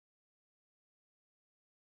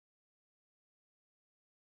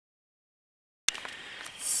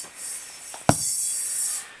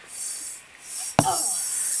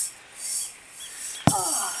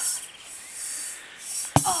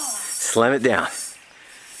Slam it down.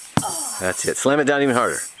 That's it. Slam it down even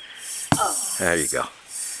harder. There you go.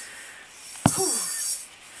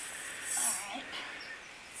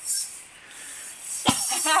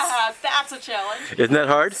 That's a challenge. Isn't that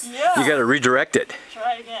hard? Yeah. You got to redirect it.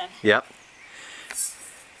 Try it again. Yep.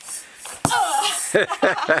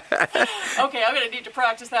 Okay, I'm going to need to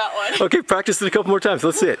practice that one. Okay, practice it a couple more times.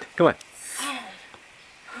 Let's see it. Come on.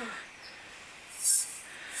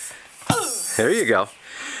 There you go.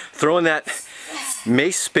 Throwing that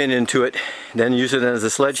mace spin into it, then use it as a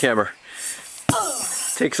sledgehammer.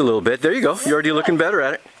 Takes a little bit. There you go. You're already looking better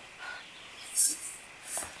at it.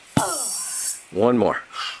 One more.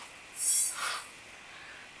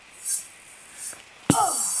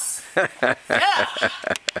 Yeah.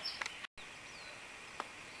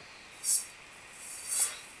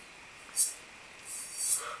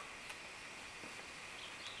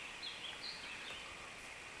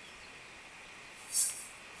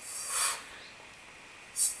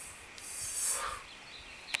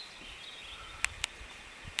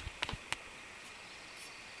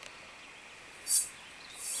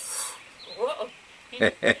 Whoa.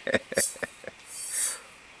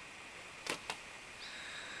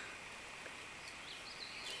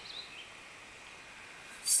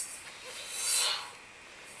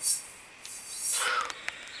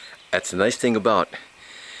 That's the nice thing about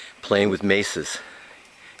playing with maces.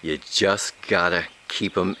 You just gotta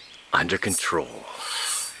keep them under control.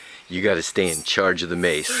 You gotta stay in charge of the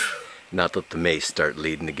mace, not let the mace start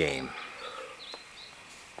leading the game.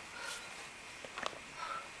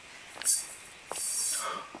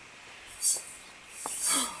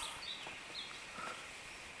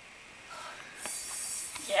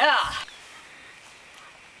 Yeah.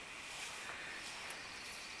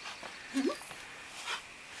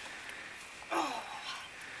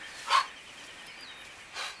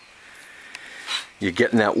 You're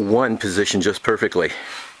getting that one position just perfectly.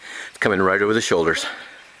 It's coming right over the shoulders.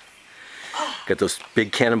 Got those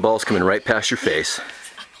big cannonballs coming right past your face.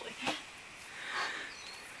 Exactly.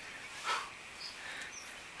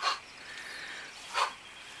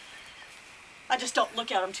 I just don't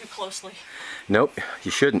look at them too closely. Nope,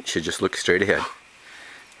 you shouldn't. You should just look straight ahead.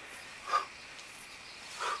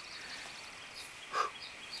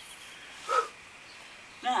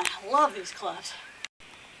 Man, I love these clubs.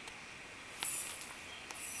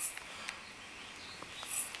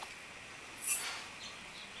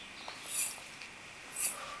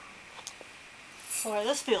 Boy,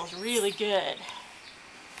 this feels really good.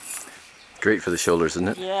 Great for the shoulders, isn't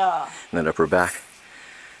it? Yeah. And that upper back.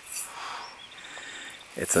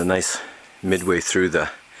 It's a nice midway through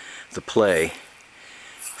the play.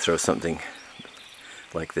 Throw something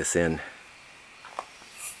like this in.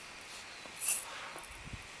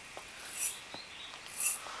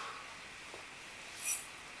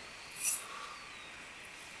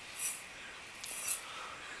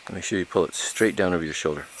 Make sure you pull it straight down over your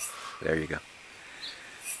shoulder. There you go.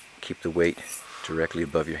 Keep the weight directly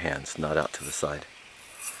above your hands, not out to the side.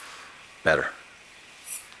 Better.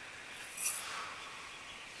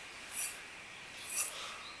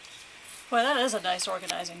 Boy, that is a nice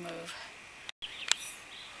organizing move.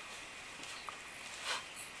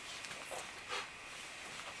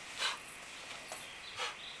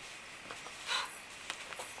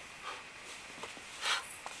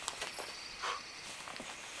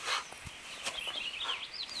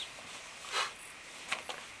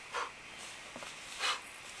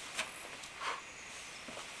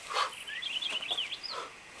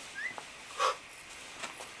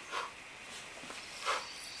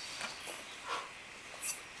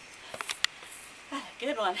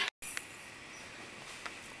 Good one.